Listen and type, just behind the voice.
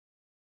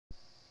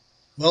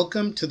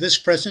Welcome to this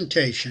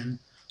presentation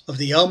of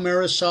the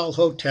Mirasol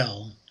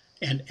Hotel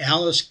and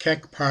Alice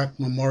Keck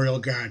Memorial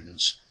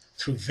Gardens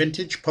through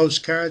vintage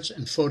postcards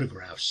and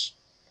photographs.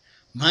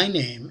 My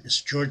name is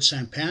George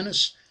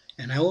Sampanis,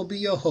 and I will be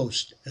your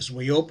host as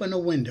we open a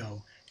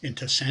window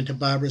into Santa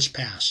Barbara's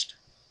past.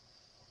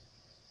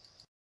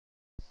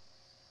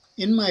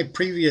 In my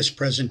previous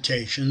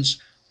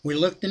presentations, we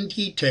looked in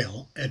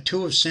detail at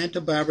two of Santa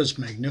Barbara's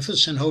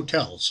magnificent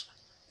hotels,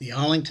 the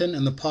Arlington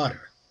and the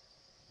Potter.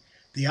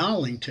 The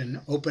Arlington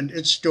opened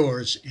its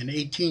doors in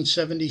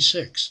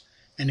 1876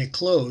 and it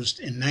closed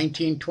in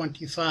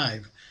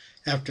 1925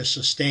 after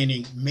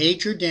sustaining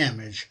major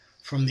damage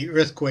from the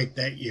earthquake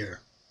that year.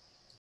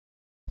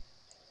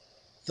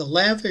 The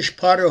lavish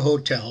Potter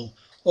Hotel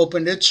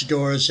opened its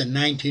doors in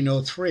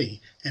 1903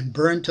 and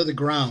burned to the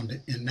ground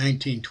in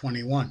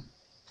 1921.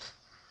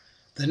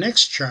 The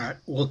next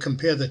chart will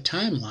compare the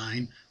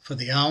timeline for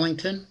the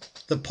Arlington,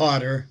 the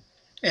Potter,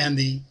 and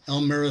the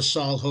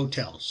Mirasol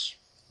hotels.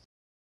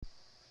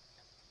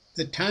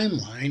 The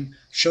timeline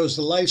shows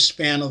the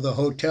lifespan of the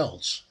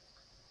hotels.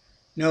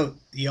 Note,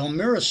 the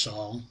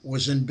Mirasol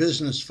was in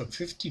business for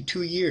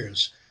 52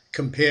 years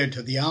compared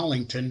to the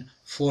Arlington,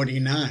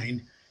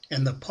 49,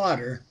 and the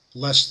Potter,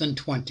 less than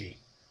 20.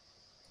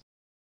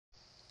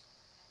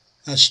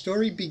 Our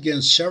story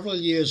begins several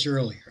years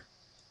earlier.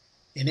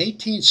 In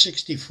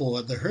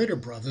 1864, the Herder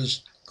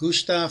brothers,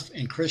 Gustav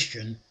and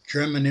Christian,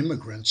 German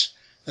immigrants,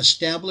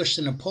 established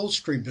an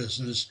upholstery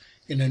business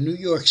in a New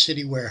York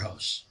City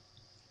warehouse.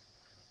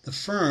 The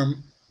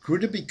firm grew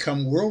to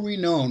become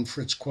world-renowned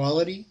for its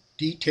quality,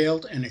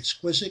 detailed and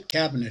exquisite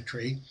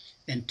cabinetry,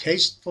 and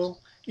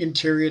tasteful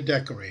interior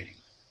decorating.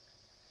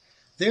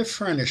 Their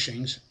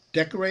furnishings,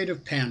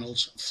 decorative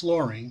panels,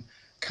 flooring,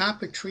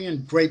 carpentry,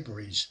 and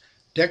draperies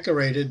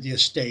decorated the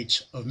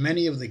estates of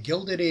many of the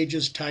Gilded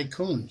Age's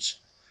tycoons,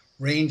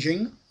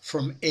 ranging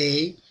from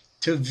A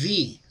to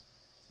V,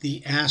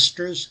 the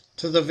Astors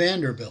to the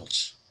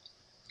Vanderbilts,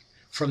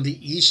 from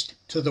the east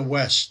to the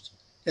west,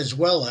 as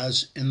well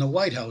as in the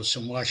White House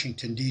in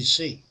Washington,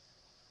 D.C.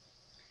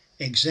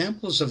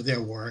 Examples of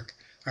their work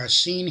are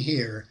seen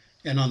here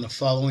and on the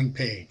following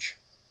page.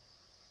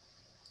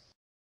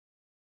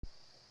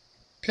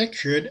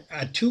 Pictured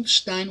are two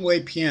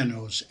Steinway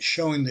pianos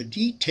showing the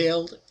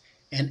detailed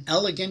and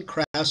elegant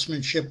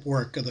craftsmanship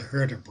work of the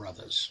Herder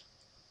brothers.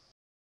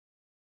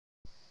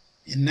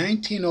 In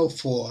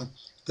 1904,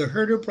 the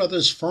Herder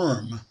brothers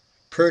firm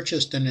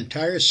purchased an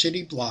entire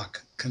city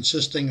block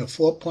consisting of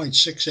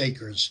 4.6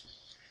 acres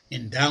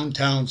in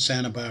downtown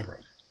Santa Barbara.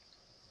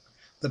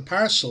 The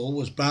parcel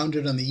was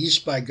bounded on the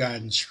east by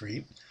Garden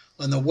Street,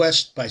 on the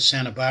west by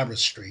Santa Barbara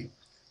Street,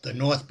 the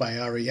north by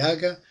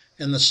Arriaga,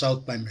 and the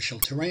south by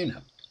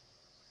Micheltorena.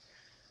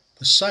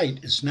 The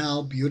site is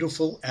now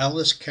beautiful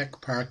Alice Keck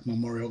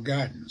Memorial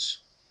Gardens.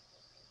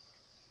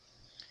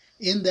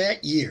 In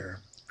that year,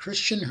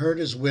 Christian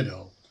Herder's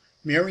widow,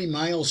 Mary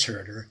Miles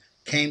Herder,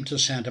 came to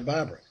Santa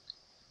Barbara.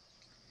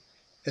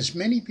 As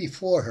many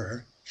before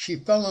her, she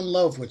fell in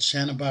love with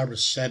Santa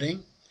Barbara's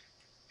setting,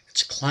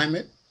 its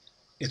climate,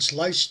 its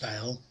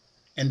lifestyle,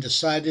 and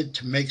decided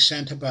to make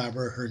Santa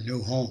Barbara her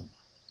new home.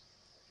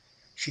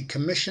 She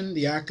commissioned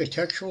the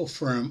architectural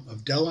firm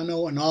of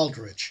Delano and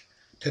Aldrich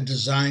to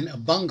design a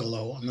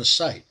bungalow on the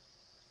site.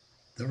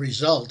 The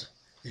result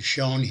is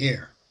shown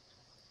here.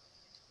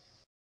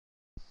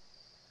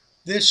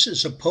 This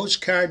is a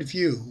postcard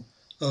view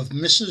of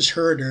Mrs.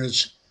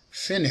 Herder's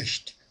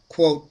finished,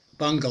 quote,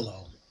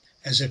 bungalow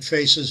as it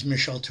faces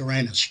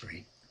Micheltorena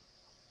Street.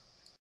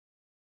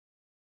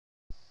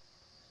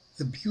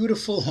 The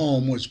beautiful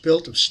home was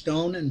built of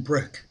stone and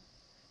brick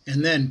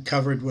and then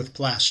covered with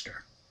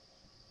plaster.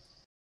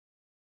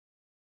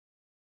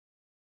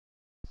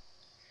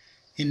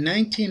 In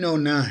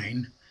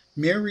 1909,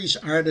 Mary's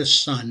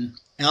artist son,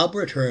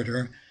 Albert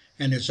Herder,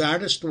 and his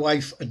artist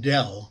wife,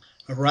 Adele,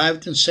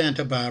 arrived in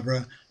Santa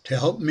Barbara to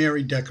help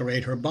Mary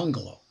decorate her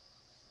bungalow.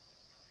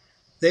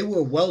 They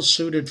were well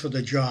suited for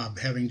the job,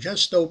 having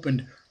just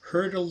opened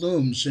Herder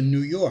Looms in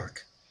New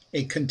York,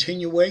 a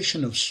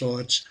continuation of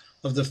sorts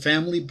of the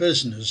family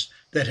business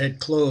that had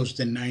closed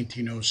in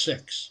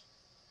 1906.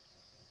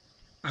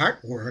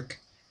 Artwork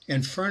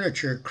and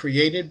furniture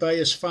created by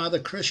his father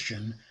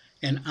Christian,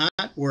 and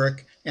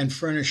artwork and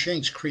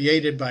furnishings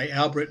created by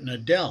Albert and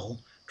Adele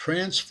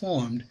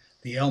transformed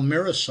the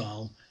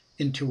Mirasol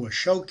into a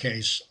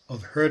showcase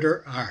of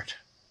Herder art.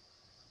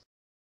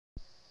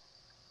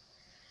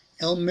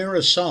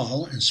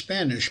 Mirasol in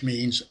Spanish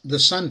means the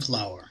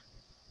sunflower.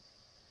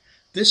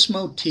 This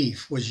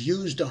motif was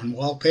used on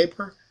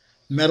wallpaper,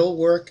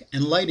 metalwork,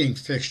 and lighting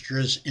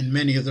fixtures in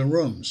many of the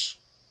rooms.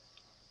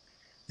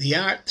 The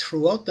art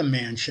throughout the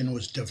mansion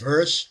was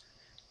diverse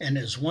and,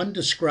 as one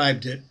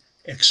described it,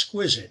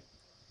 exquisite.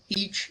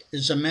 Each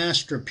is a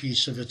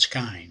masterpiece of its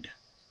kind.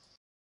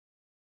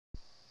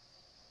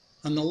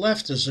 On the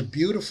left is a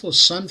beautiful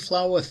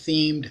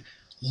sunflower-themed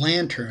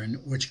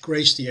lantern which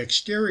graced the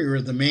exterior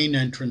of the main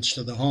entrance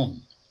to the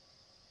home,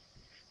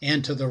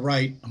 and to the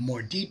right a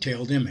more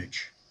detailed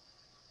image.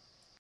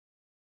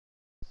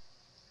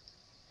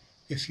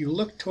 If you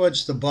look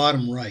towards the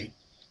bottom right,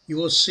 you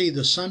will see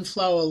the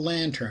sunflower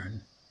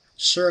lantern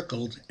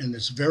circled in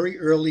this very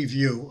early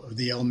view of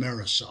the El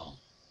Mirasol.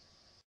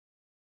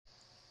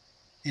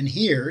 And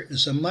here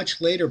is a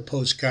much later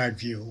postcard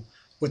view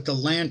with the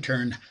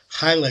lantern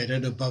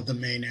highlighted above the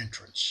main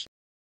entrance.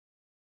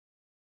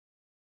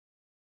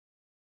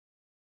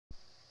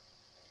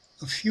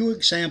 A few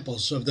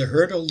examples of the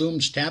Herder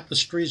looms,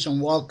 tapestries,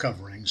 and wall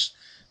coverings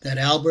that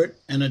Albert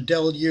and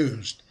Adele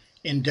used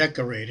in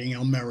decorating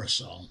El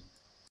Mirasol.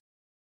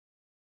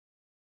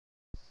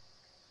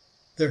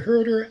 The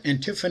Herder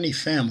and Tiffany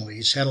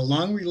families had a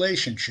long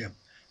relationship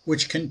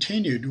which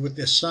continued with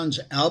their sons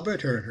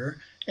Albert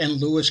Herder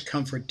and Louis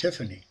Comfort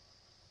Tiffany.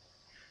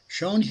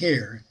 Shown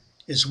here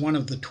is one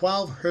of the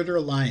 12 Herder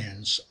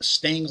Lions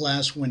stained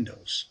glass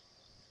windows.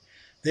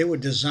 They were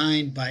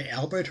designed by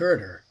Albert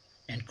Herder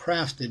and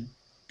crafted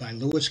by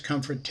Louis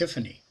Comfort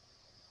Tiffany.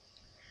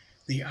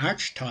 The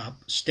archtop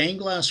stained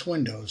glass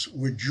windows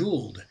were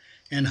jeweled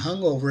and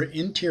hung over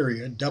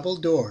interior double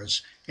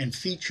doors and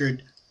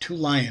featured 2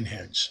 lion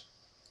heads.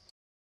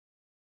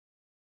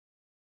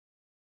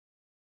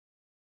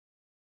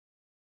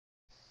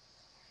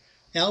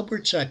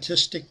 Albert's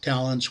artistic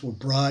talents were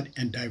broad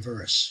and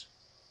diverse.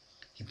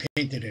 He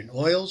painted in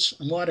oils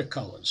and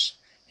watercolors.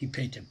 He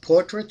painted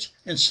portraits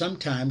and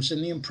sometimes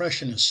in the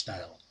Impressionist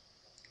style.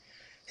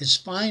 His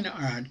fine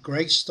art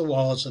graced the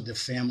walls of the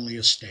family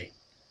estate.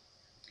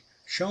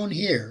 Shown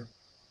here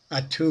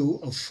are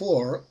 2 of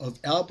 4 of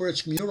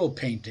Albert's mural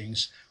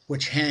paintings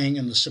which hang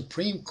in the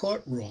Supreme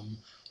Court room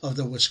of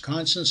the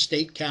Wisconsin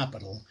State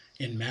Capitol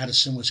in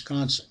Madison,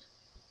 Wisconsin.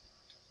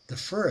 The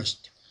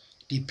first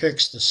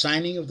depicts the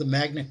signing of the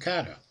Magna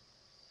Carta.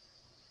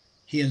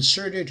 He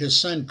inserted his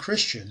son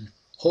Christian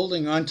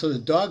holding onto the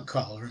dog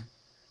collar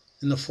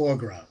in the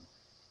foreground.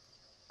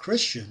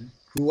 Christian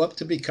grew up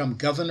to become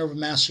governor of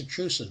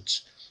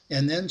Massachusetts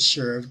and then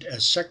served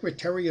as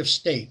Secretary of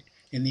State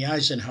in the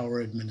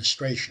Eisenhower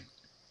administration.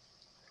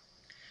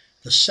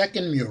 The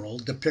second mural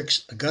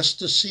depicts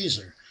Augustus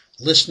Caesar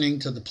listening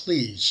to the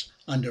pleas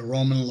under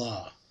Roman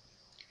law.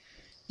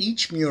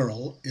 Each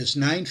mural is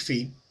 9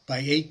 feet by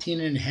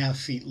 18.5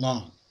 feet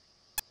long.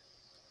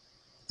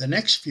 The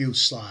next few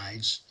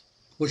slides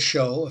will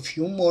show a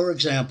few more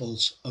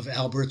examples of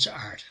Albert's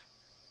art.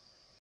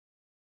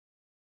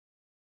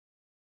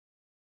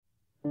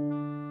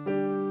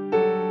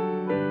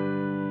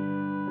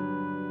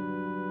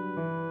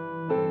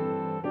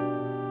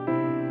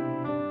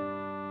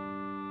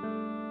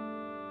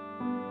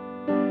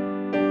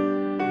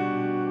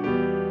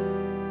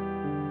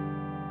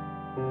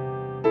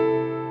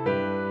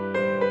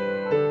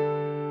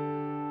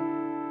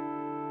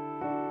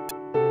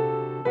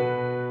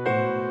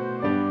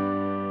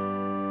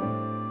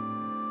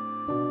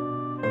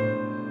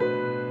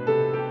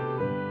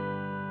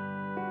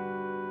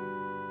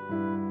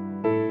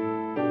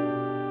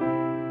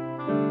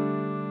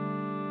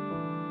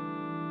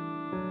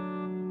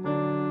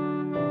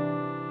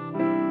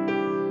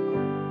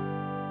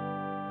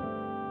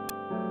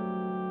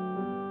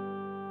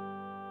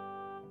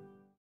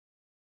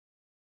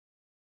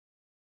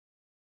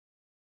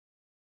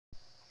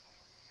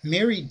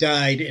 Mary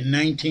died in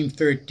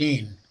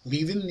 1913,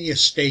 leaving the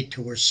estate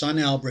to her son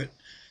Albert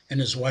and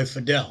his wife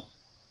Adele.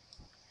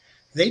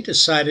 They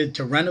decided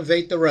to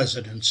renovate the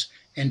residence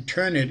and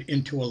turn it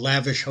into a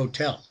lavish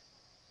hotel.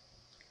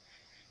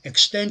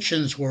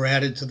 Extensions were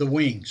added to the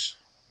wings.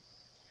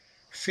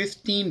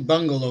 15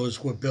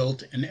 bungalows were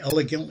built and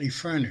elegantly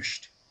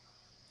furnished.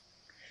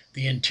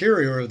 The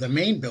interior of the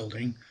main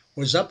building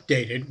was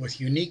updated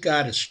with unique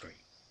artistry.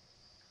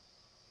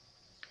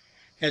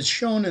 As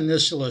shown in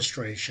this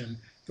illustration,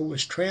 it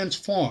was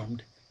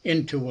transformed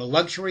into a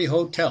luxury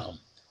hotel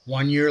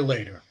 1 year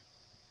later.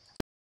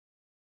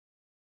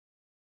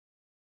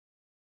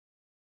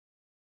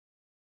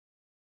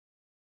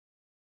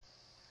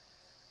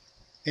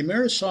 A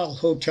Mirasol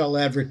Hotel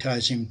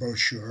advertising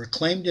brochure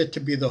claimed it to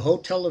be the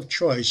hotel of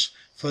choice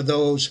for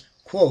those,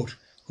 quote,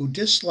 who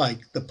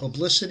dislike the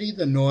publicity,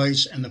 the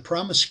noise, and the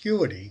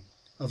promiscuity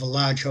of a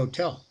large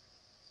hotel.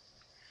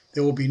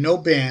 There will be no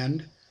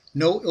band,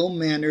 no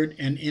ill-mannered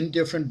and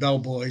indifferent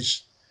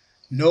bellboys,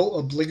 no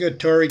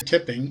obligatory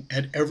tipping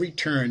at every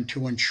turn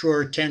to ensure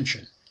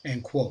attention,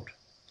 end quote.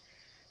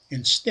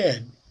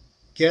 Instead,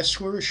 guests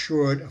were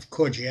assured of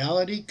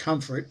cordiality,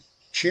 comfort,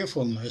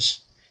 cheerfulness,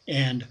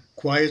 and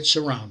quiet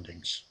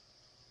surroundings.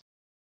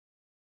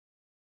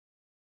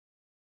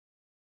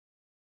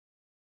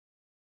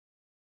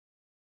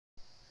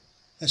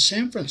 A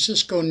San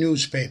Francisco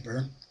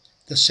newspaper,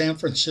 the San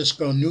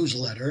Francisco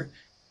Newsletter,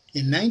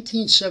 in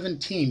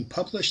 1917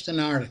 published an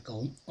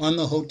article on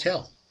the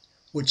hotel,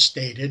 which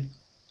stated,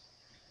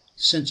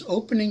 "Since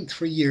opening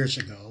 3 years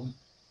ago,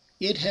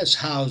 it has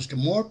housed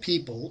more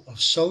people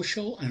of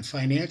social and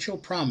financial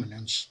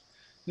prominence,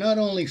 not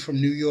only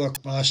from New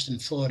York, Boston,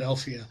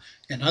 Philadelphia,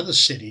 and other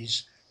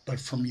cities,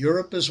 but from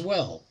Europe as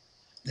well,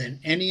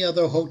 than any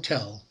other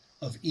hotel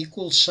of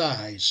equal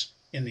size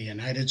in the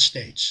United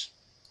States."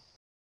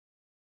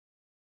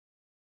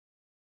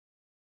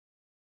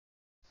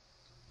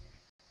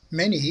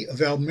 Many of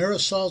El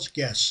Mirasol's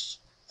guests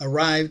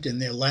arrived in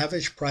their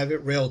lavish private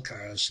rail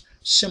cars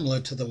similar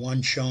to the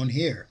one shown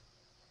here.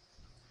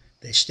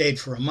 They stayed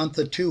for a month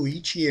or two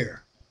each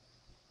year.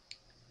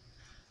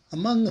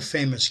 Among the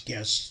famous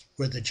guests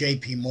were the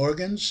J.P.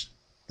 Morgans,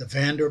 the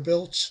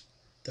Vanderbilts,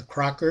 the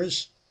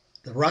Crockers,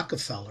 the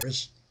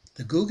Rockefellers,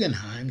 the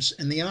Guggenheims,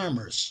 and the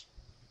Armours.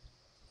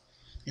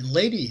 In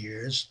later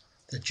years,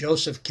 the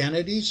Joseph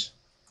Kennedys,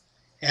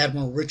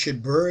 Admiral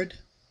Richard Byrd,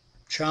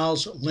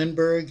 Charles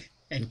Lindbergh,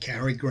 and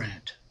Cary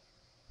Grant.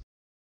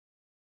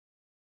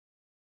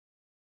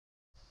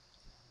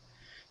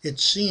 It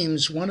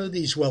seems one of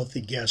these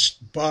wealthy guests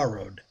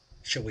borrowed,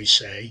 shall we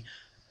say,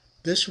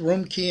 this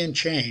room key and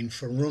chain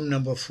for room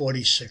number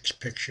 46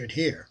 pictured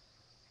here.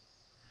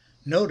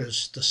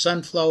 Notice the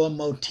sunflower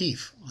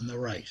motif on the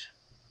right.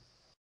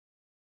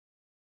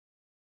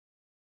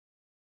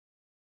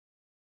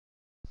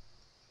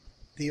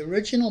 The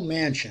original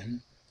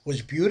mansion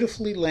was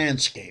beautifully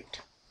landscaped.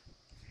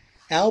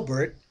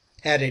 Albert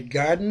added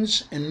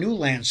gardens and new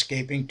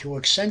landscaping to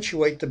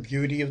accentuate the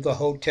beauty of the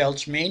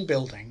hotel's main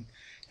building,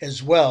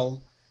 as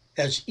well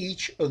as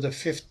each of the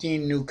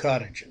 15 new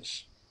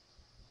cottages.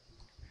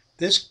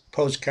 This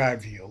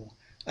postcard view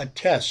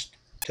attests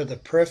to the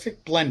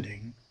perfect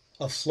blending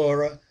of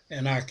flora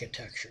and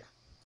architecture.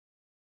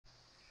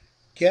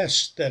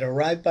 Guests that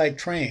arrived by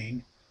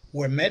train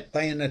were met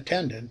by an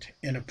attendant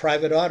in a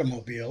private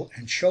automobile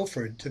and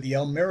chauffeured to the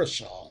El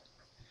Mirasol,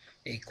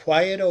 a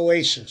quiet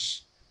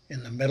oasis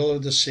in the middle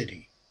of the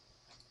city.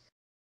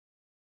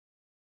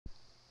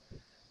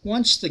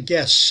 Once the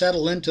guests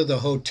settled into the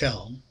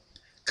hotel,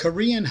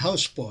 Korean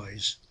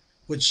houseboys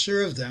would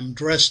serve them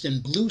dressed in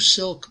blue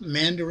silk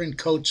mandarin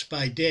coats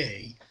by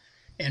day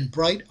and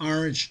bright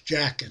orange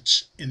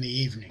jackets in the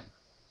evening.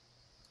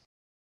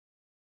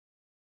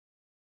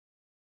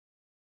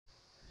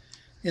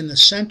 In the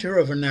center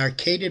of an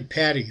arcaded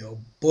patio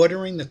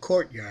bordering the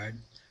courtyard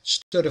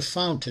stood a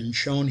fountain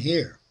shown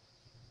here,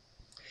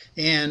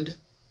 and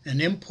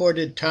an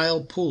imported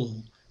tile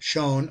pool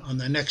shown on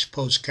the next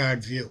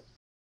postcard view.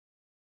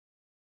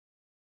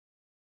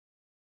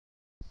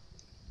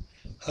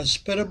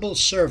 Hospitable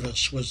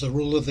service was the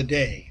rule of the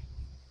day.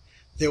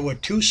 There were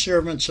 2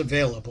 servants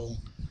available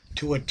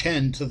to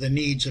attend to the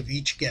needs of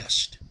each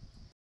guest.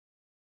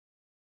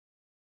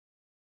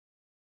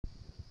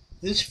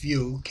 This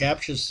view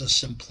captures the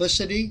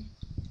simplicity,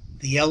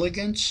 the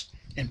elegance,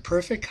 and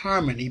perfect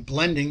harmony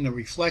blending the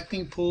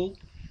reflecting pool,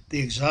 the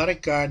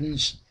exotic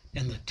gardens,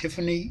 and the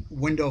Tiffany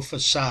window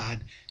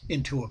facade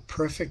into a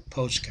perfect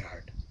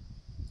postcard.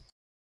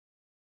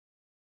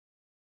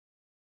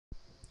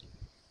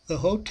 The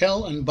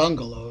hotel and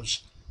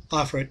bungalows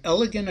offered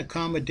elegant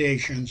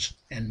accommodations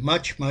and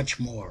much, much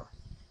more.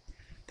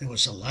 There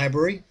was a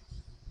library,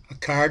 a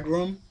card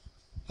room,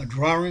 a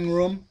drawing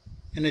room,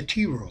 and a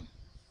tea room.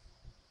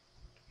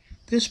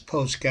 This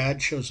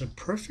postcard shows a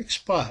perfect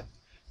spot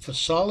for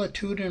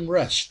solitude and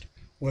rest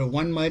where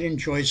one might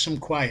enjoy some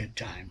quiet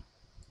time.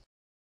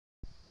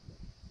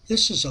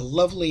 This is a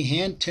lovely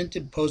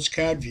hand-tinted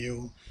postcard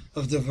view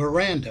of the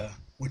veranda,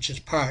 which is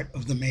part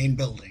of the main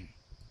building.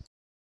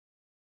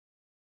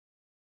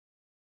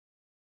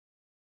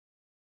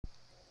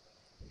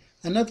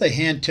 Another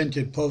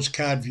hand-tinted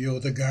postcard view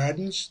of the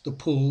gardens, the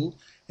pool,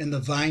 and the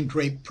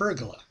vine-draped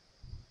pergola.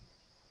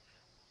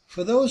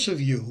 For those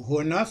of you who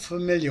are not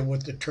familiar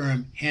with the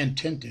term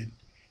hand-tinted,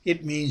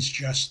 it means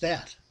just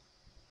that.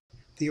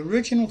 The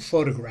original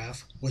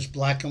photograph was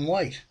black and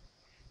white,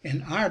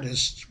 and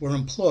artists were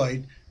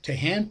employed to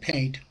hand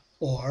paint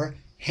or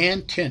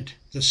hand tint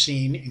the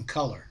scene in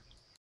color.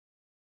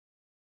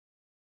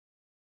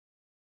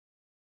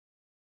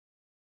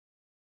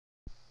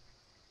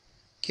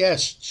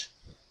 Guests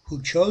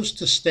who chose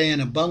to stay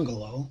in a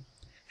bungalow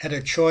had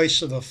a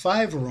choice of a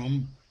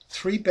 5-room,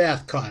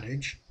 3-bath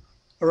cottage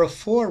or a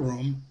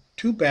 4-room,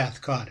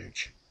 2-bath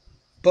cottage,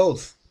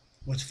 both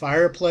with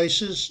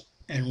fireplaces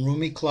and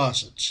roomy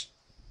closets.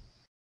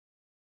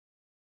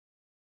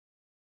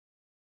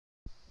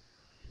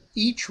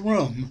 Each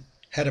room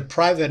had a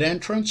private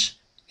entrance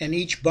and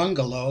each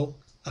bungalow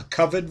a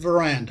covered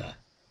veranda.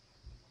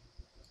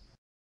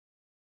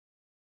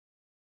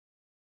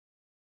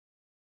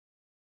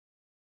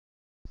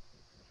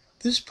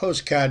 This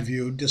postcard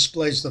view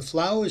displays the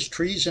flowers,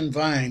 trees, and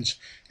vines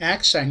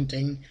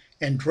accenting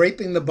and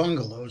draping the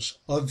bungalows,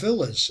 or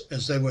villas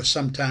as they were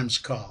sometimes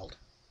called.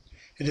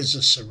 It is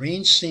a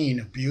serene scene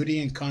of beauty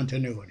and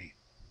continuity.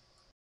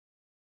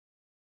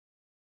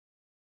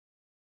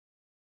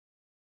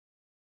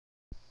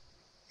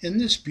 In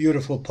this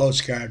beautiful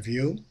postcard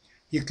view,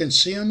 you can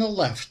see on the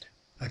left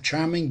a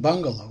charming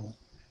bungalow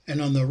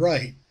and on the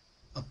right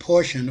a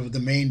portion of the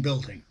main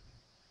building.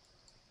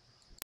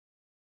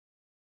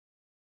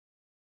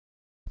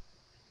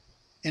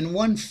 And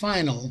one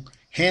final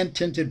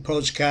hand-tinted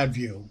postcard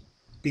view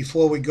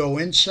before we go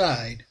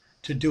inside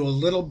to do a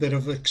little bit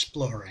of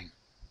exploring.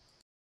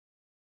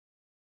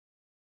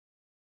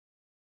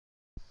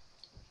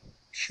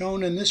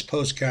 Shown in this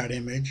postcard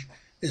image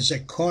is a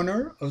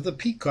corner of the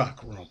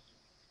Peacock Room.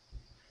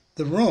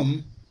 The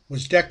room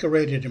was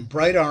decorated in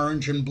bright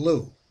orange and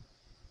blue,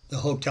 the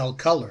hotel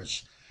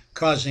colors,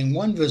 causing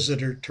one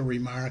visitor to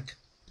remark,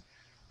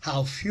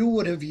 "How few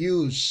would have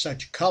used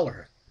such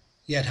color,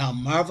 yet how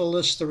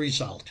marvelous the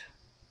result."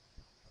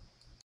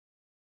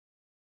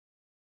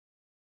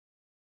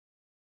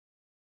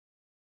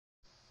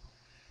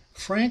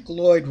 Frank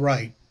Lloyd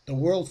Wright, the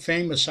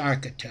world-famous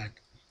architect,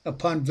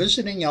 upon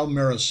visiting El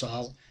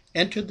Mirasol,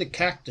 entered the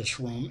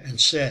cactus room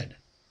and said,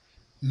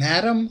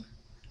 "Madam,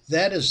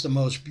 that is the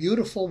most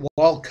beautiful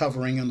wall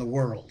covering in the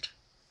world."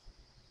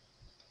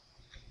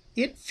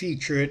 It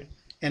featured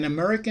an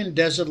American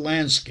desert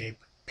landscape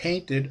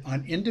painted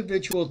on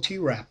individual tea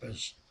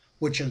wrappers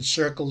which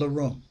encircle the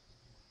room.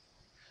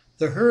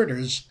 The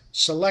herders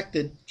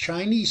selected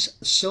Chinese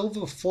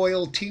silver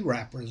foil tea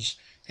wrappers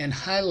and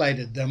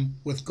highlighted them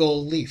with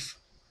gold leaf.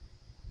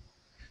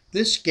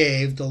 This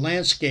gave the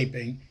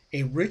landscaping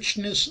a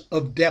richness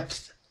of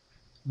depth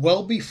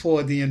well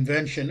before the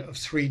invention of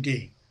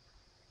 3D.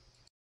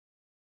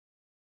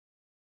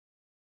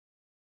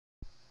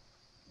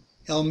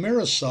 El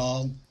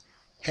Mirasol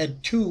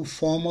had two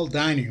formal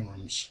dining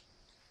rooms,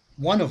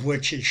 one of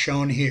which is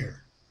shown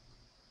here.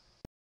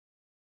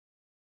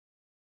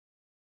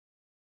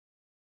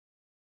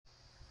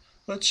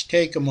 Let's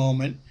take a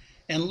moment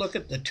and look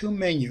at the two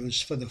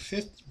menus for the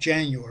 5th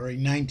January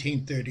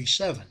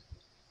 1937.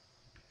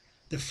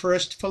 The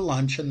first for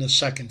lunch and the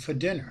second for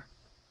dinner.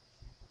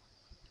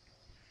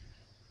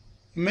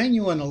 The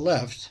menu on the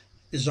left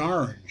is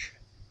orange,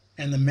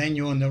 and the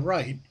menu on the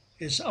right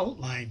is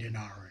outlined in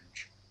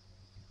orange.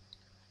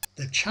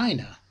 The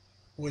china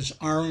was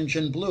orange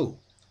and blue,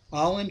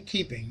 all in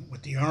keeping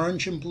with the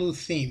orange and blue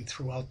theme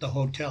throughout the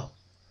hotel.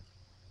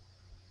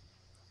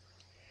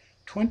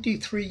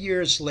 23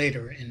 years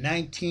later, in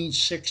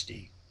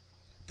 1960,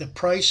 the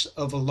price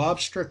of a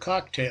lobster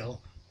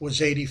cocktail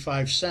was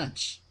 85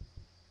 cents.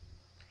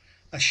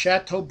 A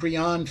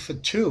Chateaubriand for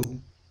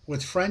two,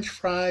 with French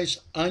fries,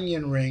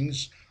 onion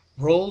rings,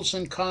 rolls,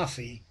 and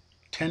coffee,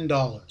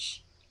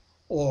 $10.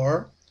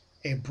 Or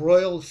a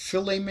broiled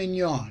filet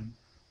mignon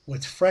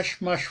with fresh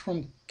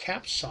mushroom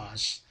cap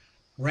sauce,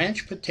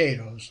 ranch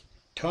potatoes,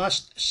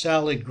 tossed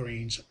salad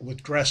greens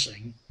with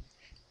dressing,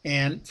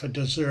 and for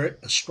dessert,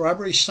 a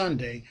strawberry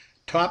sundae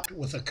topped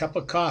with a cup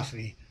of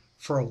coffee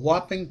for a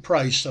whopping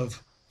price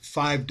of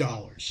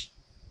 $5.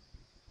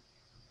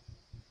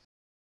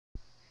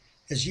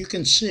 As you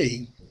can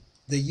see,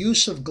 the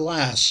use of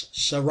glass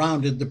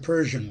surrounded the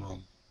Persian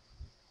room.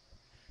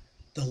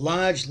 The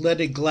large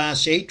leaded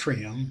glass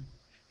atrium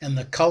and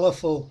the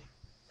colorful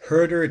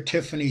Herder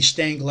Tiffany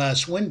stained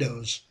glass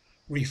windows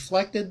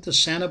reflected the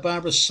Santa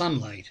Barbara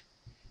sunlight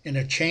in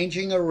a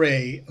changing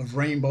array of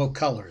rainbow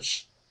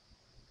colors.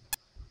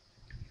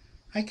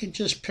 I can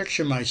just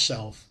picture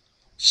myself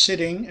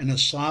sitting in a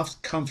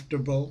soft,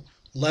 comfortable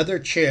leather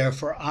chair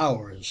for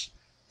hours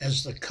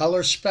as the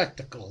color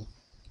spectacle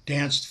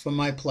danced for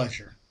my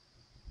pleasure.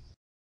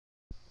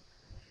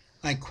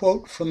 I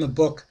quote from the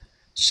book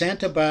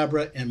Santa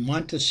Barbara and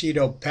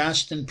Montecito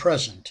Past and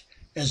Present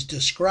as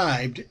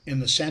described in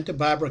the Santa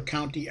Barbara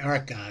County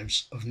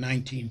Archives of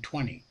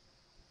 1920.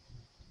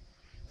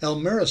 El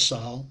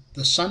Mirasol,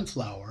 the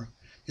Sunflower,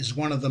 is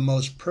one of the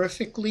most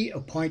perfectly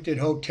appointed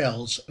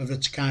hotels of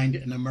its kind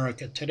in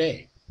America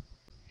today.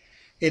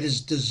 It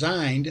is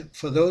designed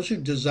for those who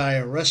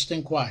desire rest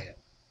and quiet,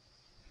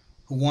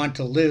 who want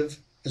to live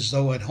as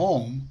though at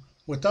home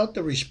without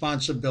the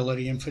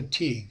responsibility and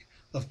fatigue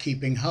of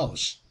keeping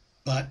house,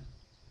 but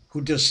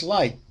who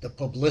dislike the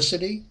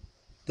publicity,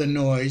 the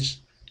noise,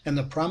 and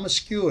the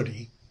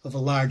promiscuity of a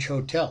large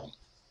hotel.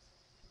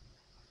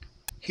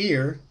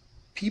 Here,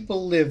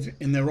 people live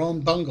in their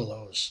own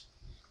bungalows,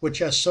 which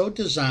are so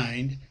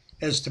designed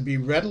as to be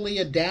readily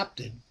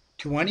adapted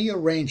to any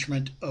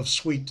arrangement of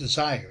suite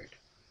desired,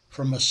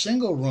 from a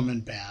single room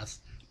and bath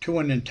to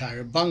an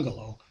entire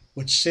bungalow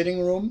with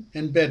sitting room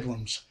and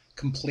bedrooms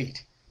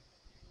complete.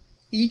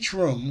 Each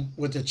room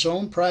with its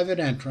own private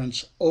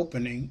entrance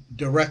opening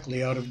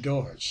directly out of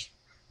doors.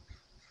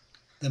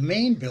 The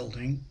main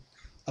building,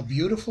 a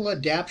beautiful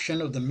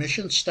adaptation of the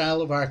Mission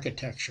style of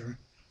architecture,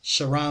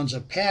 surrounds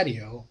a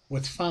patio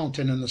with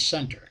fountain in the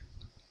center,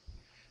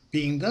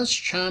 being thus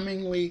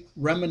charmingly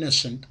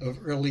reminiscent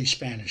of early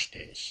Spanish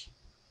days.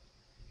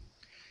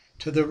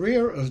 To the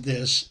rear of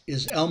this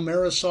is El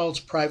Mirasol's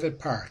private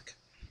park,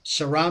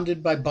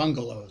 surrounded by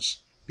bungalows,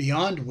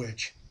 beyond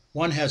which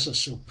one has a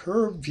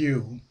superb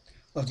view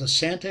of the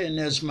Santa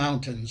Ynez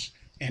Mountains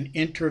and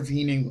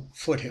intervening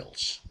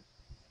foothills.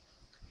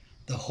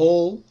 The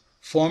whole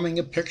forming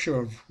a picture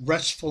of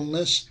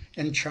restfulness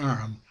and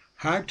charm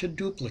hard to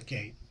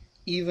duplicate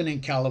even in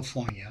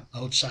California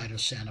outside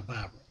of Santa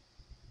Barbara.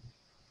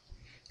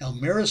 El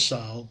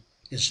Mirasol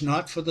is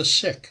not for the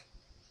sick,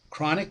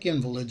 chronic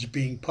invalids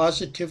being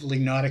positively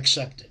not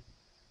accepted.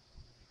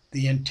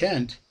 The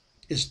intent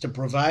is to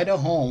provide a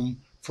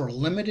home for a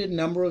limited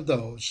number of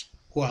those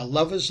who are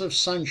lovers of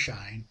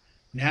sunshine,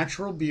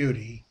 natural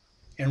beauty,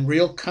 and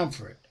real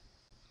comfort,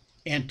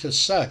 and to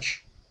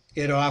such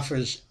it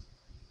offers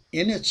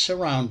in its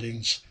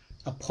surroundings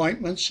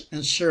appointments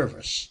and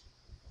service,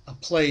 a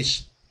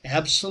place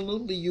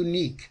absolutely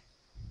unique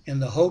in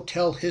the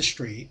hotel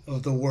history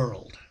of the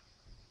world."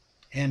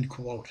 End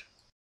quote.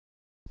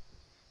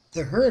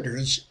 The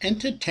Herders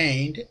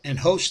entertained and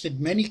hosted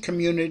many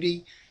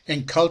community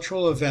and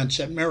cultural events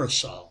at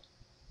Mirasol.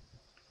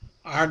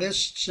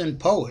 Artists and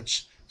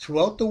poets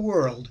throughout the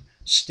world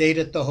stayed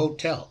at the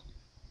hotel.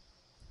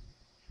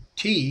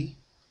 Tea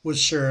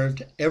was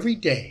served every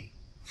day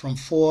from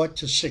 4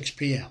 to 6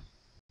 p.m.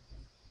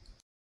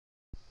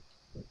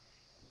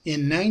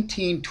 In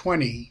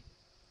 1920,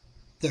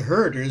 the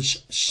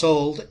Herders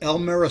sold El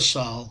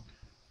Mirasol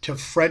to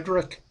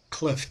Frederick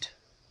Clift.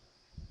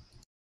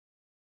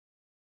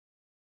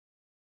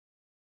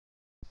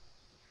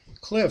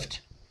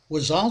 Clift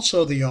was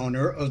also the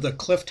owner of the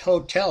Clift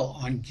Hotel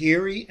on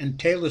Geary and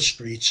Taylor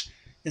Streets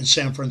in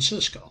San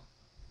Francisco.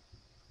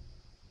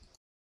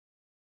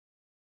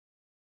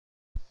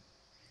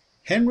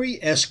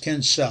 Henry S.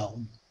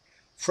 Kinsel,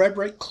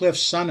 Frederick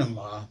Clift's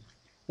son-in-law,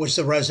 was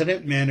the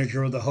resident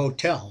manager of the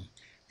hotel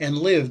and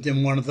lived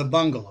in one of the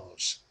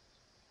bungalows.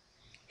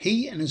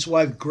 He and his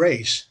wife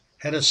Grace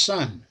had a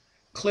son,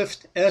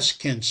 Clift S.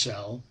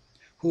 Kinsel,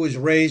 who was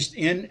raised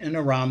in and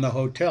around the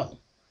hotel.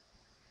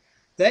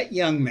 That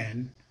young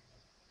man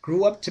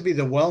grew up to be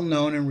the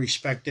well-known and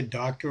respected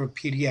doctor of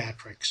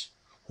pediatrics,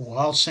 who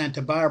all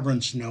Santa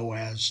Barbarans know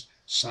as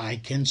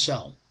Sey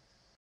Kinsel.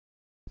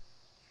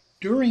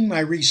 During my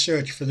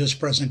research for this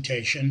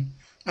presentation,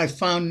 I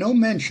found no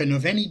mention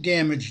of any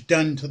damage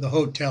done to the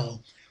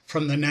hotel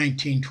from the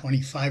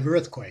 1925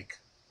 earthquake.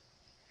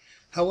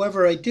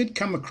 However, I did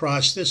come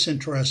across this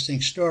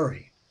interesting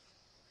story.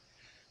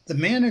 The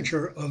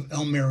manager of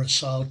El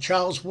Mirasol,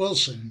 Charles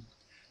Wilson,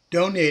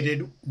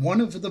 donated one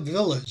of the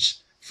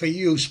villas for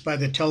use by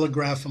the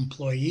telegraph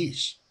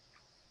employees.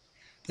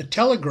 The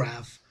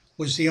telegraph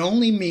was the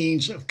only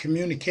means of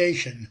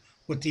communication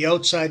with the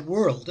outside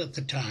world at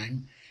the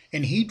time,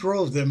 and he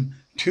drove them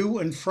to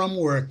and from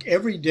work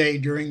every day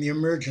during the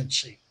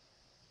emergency.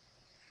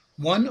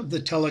 One of the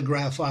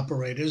telegraph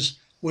operators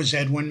was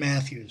Edwin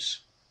Matthews.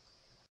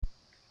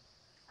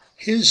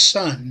 His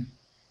son,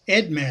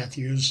 Ed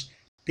Matthews,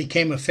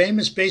 became a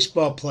famous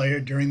baseball player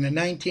during the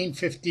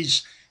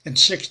 1950s and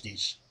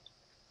 60s.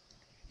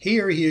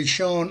 Here he is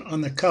shown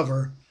on the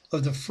cover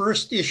of the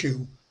first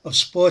issue of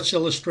Sports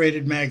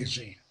Illustrated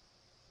magazine.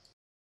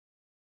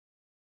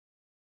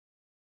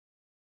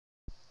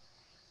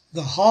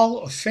 The Hall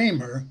of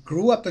Famer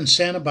grew up in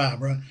Santa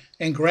Barbara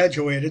and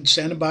graduated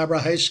Santa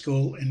Barbara High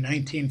School in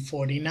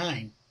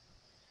 1949.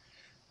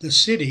 The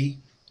city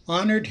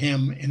honored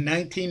him in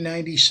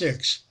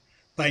 1996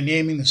 by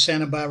naming the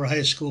Santa Barbara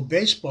High School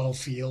baseball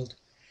field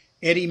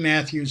Eddie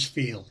Matthews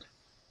Field.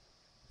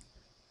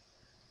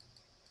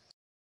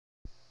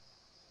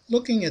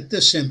 Looking at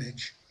this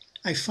image,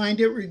 I find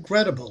it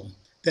regrettable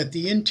that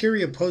the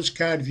interior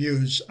postcard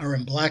views are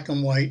in black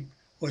and white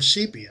or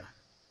sepia.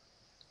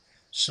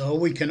 So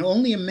we can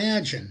only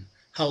imagine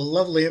how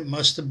lovely it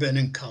must have been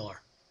in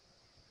color.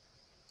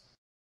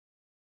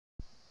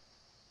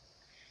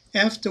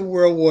 After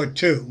World War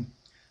II,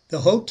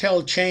 the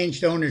hotel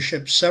changed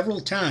ownership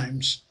several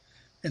times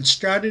and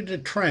started a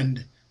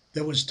trend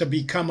that was to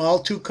become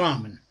all too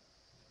common.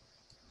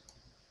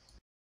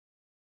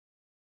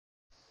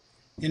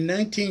 In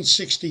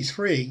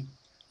 1963,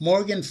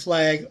 Morgan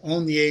Flagg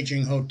owned the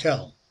aging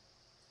hotel.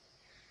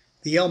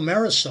 The El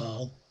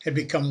Mirasol had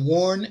become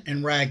worn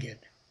and ragged.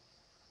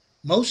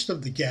 Most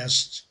of the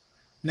guests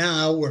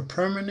now were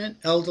permanent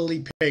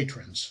elderly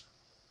patrons.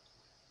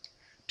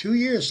 2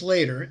 years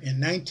later, in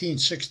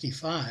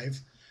 1965,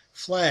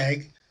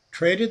 Flagg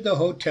traded the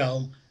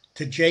hotel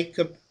to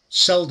Jacob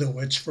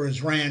Seldowitz for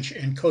his ranch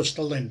in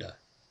Costa Linda.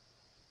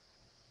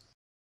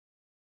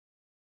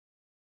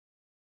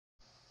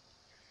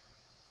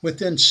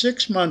 Within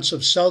 6 months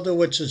of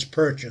Seldowitz's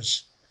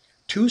purchase,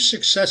 2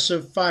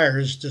 successive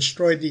fires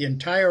destroyed the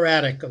entire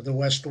attic of the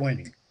west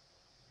wing.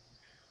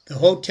 The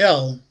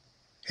hotel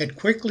had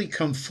quickly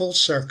come full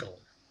circle.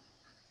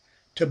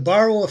 To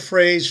borrow a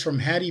phrase from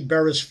Hattie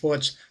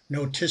Beresford's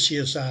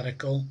Noticias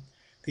article,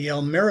 the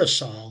El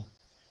Mirasol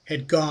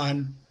had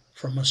gone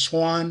from a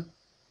swan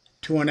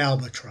to an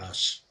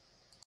albatross.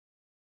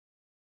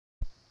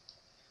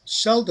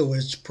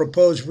 Seldowitz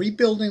proposed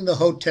rebuilding the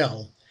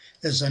hotel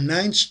as a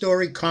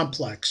 9-story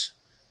complex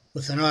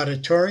with an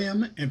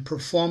auditorium and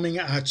performing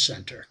arts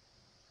center.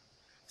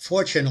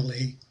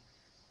 Fortunately,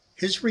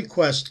 his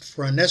request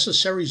for a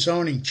necessary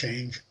zoning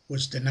change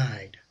was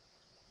denied.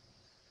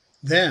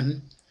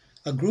 Then,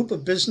 a group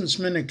of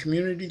businessmen and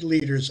community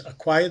leaders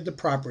acquired the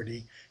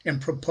property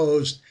and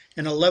proposed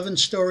an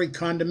 11-story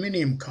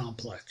condominium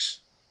complex.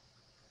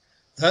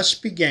 Thus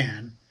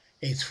began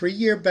a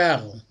 3-year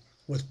battle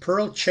with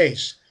Pearl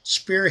Chase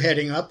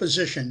spearheading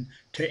opposition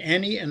to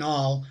any and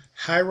all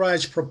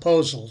high-rise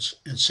proposals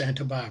in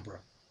Santa Barbara.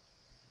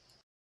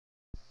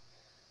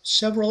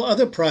 Several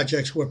other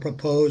projects were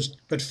proposed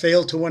but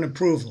failed to win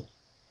approval.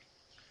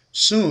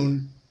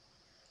 Soon,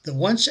 the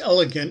once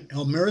elegant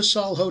El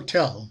Mirasol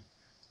Hotel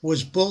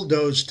was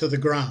bulldozed to the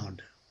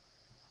ground.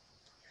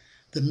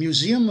 The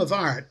Museum of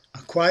Art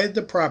acquired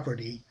the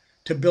property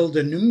to build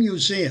a new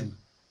museum,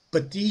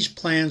 but these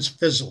plans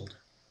fizzled.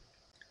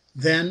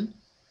 Then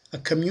a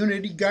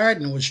community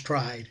garden was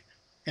tried,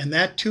 and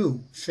that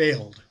too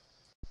failed.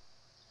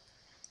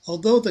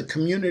 Although the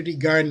community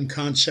garden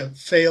concept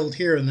failed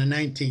here in the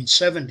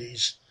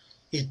 1970s,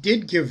 it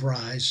did give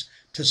rise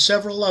to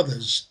several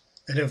others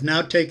that have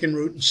now taken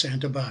root in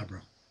Santa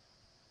Barbara.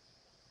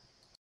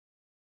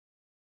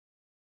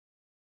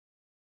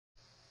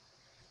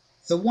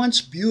 The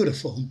once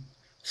beautiful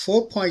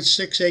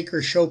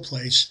 4.6-acre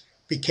showplace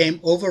became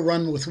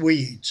overrun with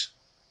weeds.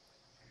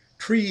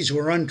 Trees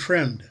were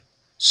untrimmed,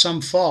 some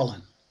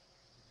fallen,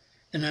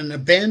 and an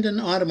abandoned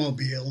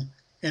automobile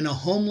and a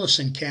homeless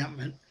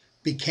encampment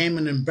became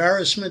an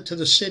embarrassment to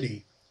the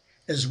city,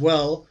 as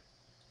well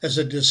as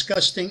a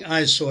disgusting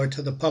eyesore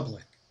to the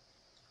public.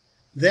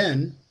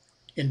 Then,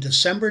 in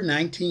December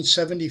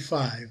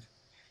 1975,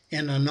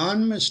 an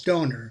anonymous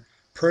donor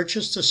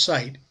purchased the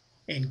site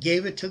and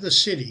gave it to the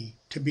city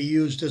to be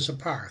used as a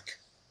park.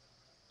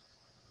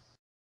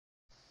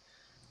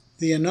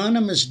 The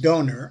anonymous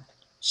donor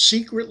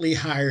secretly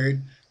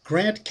hired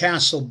Grant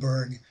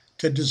Castleberg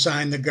to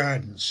design the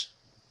gardens.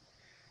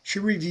 She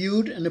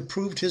reviewed and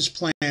approved his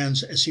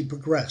plans as he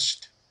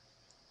progressed.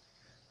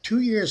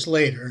 2 years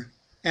later,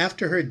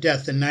 after her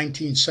death in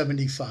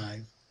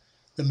 1975,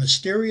 the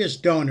mysterious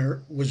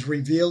donor was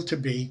revealed to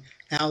be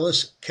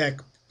Alice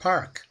Keck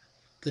Park,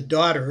 the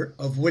daughter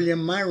of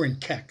William Myron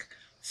Keck,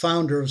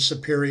 founder of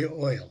Superior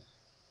Oil.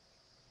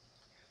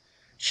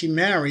 She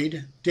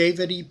married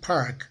David E.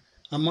 Park,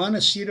 a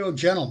Montecito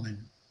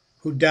gentleman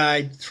who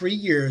died 3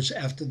 years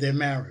after their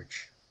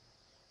marriage.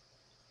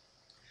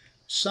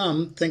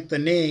 Some think the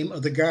name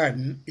of the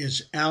garden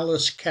is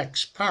Alice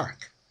Keck's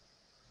Park.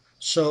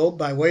 So,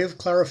 by way of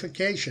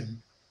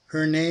clarification,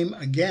 her name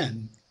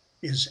again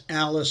is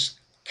Alice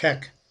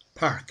Keck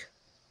Park.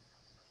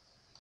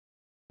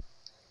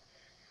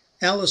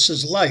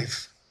 Alice's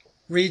life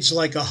reads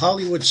like a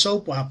Hollywood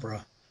soap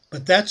opera,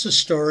 but that's a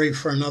story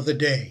for another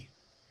day.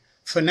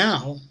 For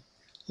now,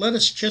 let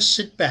us just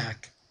sit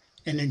back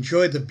and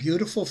enjoy the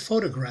beautiful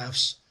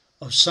photographs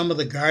of some of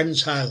the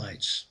garden's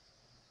highlights.